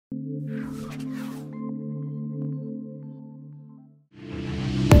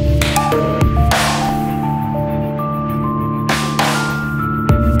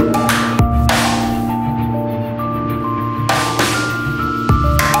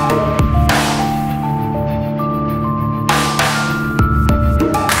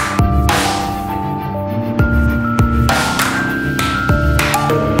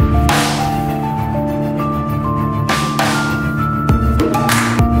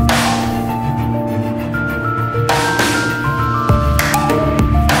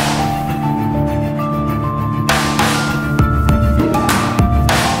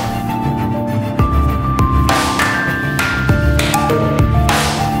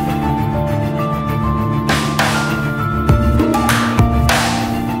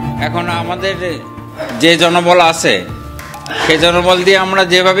আমাদের যে জনবল আছে সেই জনবল দিয়ে আমরা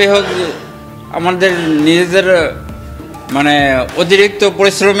যেভাবে হোক আমাদের নিজেদের মানে অতিরিক্ত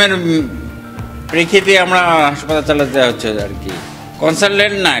পরিশ্রমের প্রেক্ষিতে আমরা হাসপাতাল চালাতে হচ্ছে আর কি।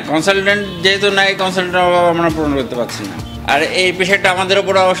 কনসালটেন্ট যেহেতু নাই, কনসালটেন্ট আমরা পূরণ করতে পারছি না। আর এই পেশাটা আমাদের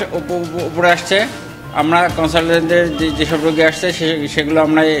উপরে আসছে। আমরা কনসালটেন্টের যেসব রোগী আসছে সেগুলো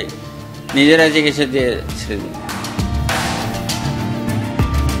আমরা নিজেরা চিকিৎসা দিয়ে ছেড়ে দিই।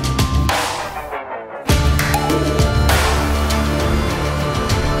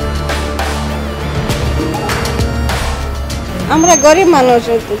 আমরা গরিব মানুষ,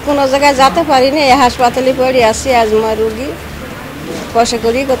 কোনো জায়গায় যেতে পারিনি, এই হাসপাতালে পড়ে আসি। আজমা রুগী পয়সা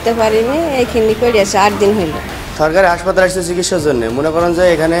করি করতে পারিনি, এইখানে পড়ে আসি 8 দিন হইল। সরকারি হাসপাতাল আসছে চিকিৎসার জন্য, মনে করেন যে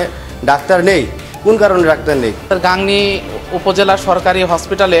এখানে ডাক্তার নেই। কোন কারণে ডাক্তার নেই? গাংনী উপজেলা সরকারি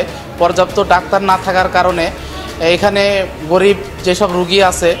হসপিটালে পর্যাপ্ত ডাক্তার না থাকার কারণে এখানে গরিব যেসব রুগী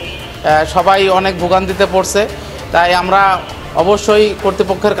আছে সবাই অনেক ভোগান্তিতে পড়ছে। তাই আমরা অবশ্যই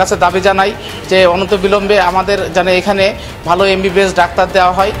কর্তৃপক্ষের কাছে দাবি জানাই যে অনতিবিলম্বে আমাদের যেন এখানে ভালো এমবিবিএস ডাক্তার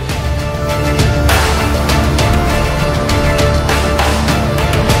দেওয়া হয়।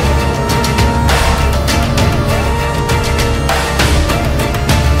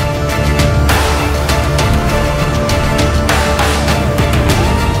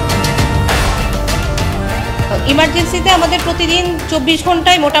 ইমার্জেন্সিতে আমাদের প্রতিদিন 24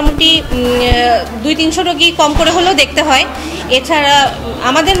 ঘন্টায় মোটামুটি 200-300 রোগী কম করে হলেও দেখতে হয়। এছাড়া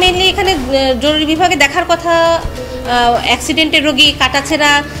আমাদের মেইনলি এখানে জরুরি বিভাগে দেখার কথা অ্যাক্সিডেন্টের রোগী,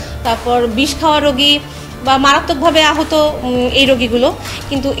 কাটাছেঁড়া, তারপর বিষ খাওয়া রোগী বা মারাত্মকভাবে আহত এই রোগীগুলো।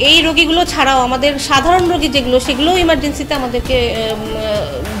 কিন্তু এই রোগীগুলো ছাড়াও আমাদের সাধারণ রোগী যেগুলো, সেগুলোও ইমার্জেন্সিতে আমাদেরকে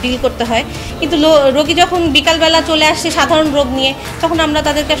ডিল করতে হয়। কিন্তু রোগী যখন বিকালবেলা চলে আসছে সাধারণ রোগ নিয়ে, তখন আমরা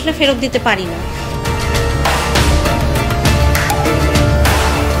তাদেরকে আসলে ফেরত দিতে পারি না।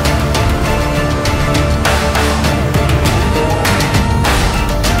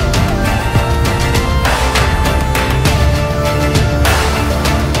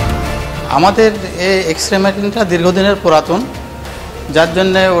 আমাদের এই এক্সরে মেশিনটা দীর্ঘদিনের পুরাতন, যার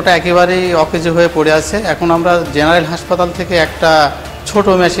জন্য ওটা একেবারেই অকেজো হয়ে পড়ে আছে। এখন আমরা জেনারেল হাসপাতাল থেকে একটা ছোট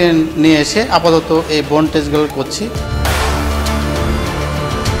মেশিন নিয়ে এসে আপাতত এই বোন টেস্টগুলো করছি।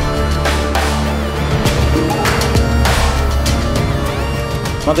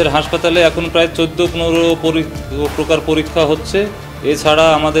 আমাদের হাসপাতালে এখন প্রায় 14-15 প্রকার পরীক্ষা হচ্ছে। এছাড়া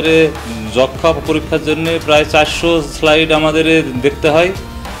আমাদের যক্ষা পরীক্ষার জন্য প্রায় 400 স্লাইড আমাদের দেখতে হয়।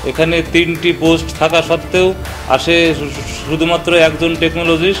 এখানে 3টি পোস্ট থাকা সত্ত্বেও আসে শুধুমাত্র একজন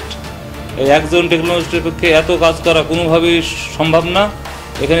টেকনোলজিস্ট। এই একজন টেকনোলজিস্টের পক্ষে এত কাজ করা কোনোভাবেই সম্ভব না।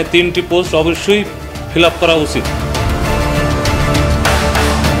 এখানে 3টি পোস্ট অবশ্যই ফিল আপ করা উচিত।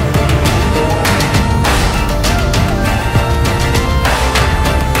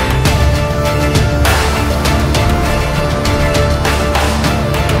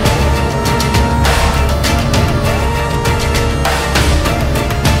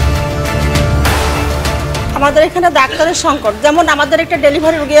 আমাদের এখানে ডাক্তারের সংকট। যেমন আমাদের একটা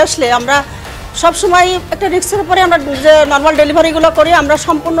ডেলিভারি রোগী আসলে আমরা সবসময় একটা রিস্কের উপরে আমরা যে নর্মাল ডেলিভারিগুলো করি আমরা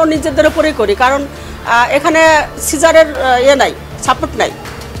সম্পূর্ণ নিজেদের উপরেই করি, কারণ এখানে সিজারের নাই, সাপোর্ট নাই।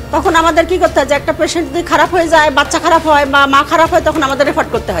 তখন আমাদের কি করতে হয়, যে একটা পেশেন্ট যদি খারাপ হয়ে যায়, বাচ্চা খারাপ হয় বা মা খারাপ হয়, তখন আমাদের রেফার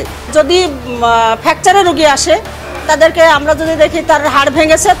করতে হয়। যদি ফ্র্যাকচারের রোগী আসে তাদেরকে আমরা যদি দেখি তার হাড়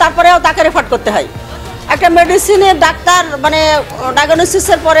ভেঙেছে, তারপরেও তাকে রেফার করতে হয়। একটা মেডিসিনের ডাক্তার মানে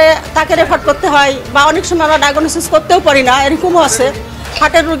ডায়াগনোসিসের পরে তাকে রেফার করতে হয়, বা অনেক সময় আমরা ডায়াগনোসিস করতেও পারি না, এরকমও আছে।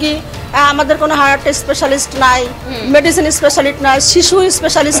 হার্টের রুগী, আমাদের কোনো হার্ট স্পেশালিস্ট নাই, মেডিসিন স্পেশালিস্ট নাই, শিশু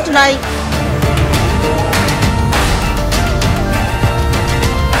স্পেশালিস্ট নাই।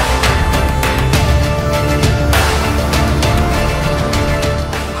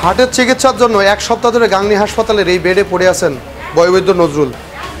 হার্টের চিকিৎসার জন্য 1 সপ্তাহ ধরে গাংনী হাসপাতালের এই বেডে পড়ে আছেন বয়োবৈদ্য নজরুল।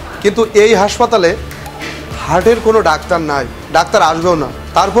 কিন্তু এই হাসপাতালে হার্টের কোনো ডাক্তার নাই, ডাক্তার আসবেও না।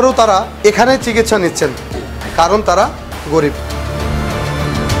 তারপরেও তারা এখানে চিকিৎসা নিচ্ছেন, কারণ তারা গরিব।